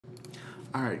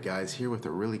Alright guys, here with a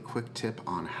really quick tip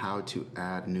on how to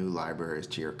add new libraries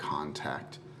to your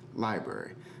Kontakt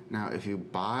library. Now if you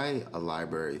buy a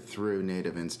library through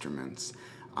Native Instruments,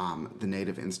 the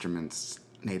Native Instruments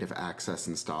native access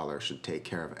installer should take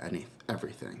care of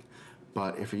everything.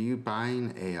 But if you're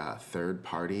buying a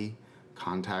third-party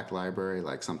Kontakt library,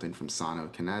 like something from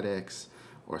Sonokinetics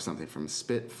or something from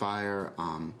Spitfire,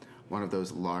 one of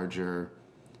those larger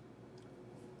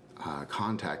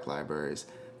Kontakt libraries,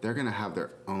 they're going to have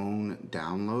their own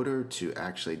downloader to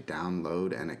actually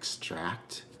download and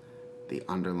extract the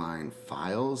underlying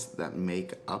files that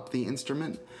make up the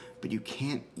instrument, but you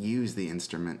can't use the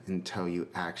instrument until you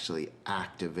actually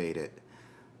activate it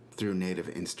through Native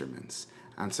Instruments.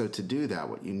 And so to do that,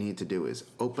 what you need to do is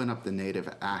open up the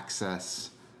Native Access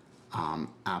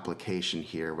application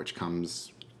here, which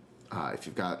comes, if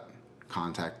you've got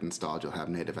Kontakt installed, you'll have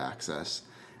Native Access.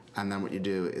 And then what you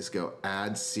do is go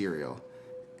add serial,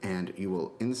 and you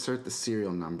will insert the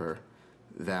serial number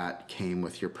that came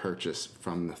with your purchase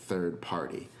from the third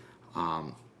party.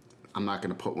 I'm not going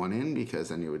to put one in because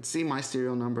then you would see my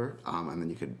serial number, and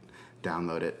then you could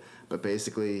download it. But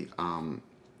basically,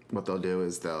 what they'll do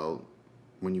is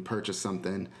when you purchase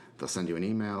something, they'll send you an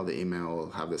email. The email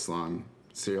will have this long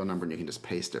serial number, and you can just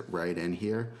paste it right in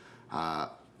here,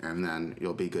 and then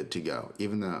you'll be good to go.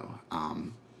 Even though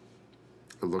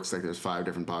it looks like there's 5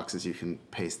 different boxes, you can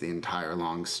paste the entire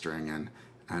long string in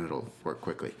and it'll work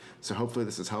quickly. So hopefully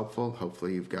this is helpful.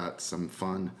 Hopefully you've got some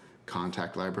fun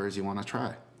Kontakt libraries you want to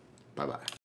try. Bye-bye.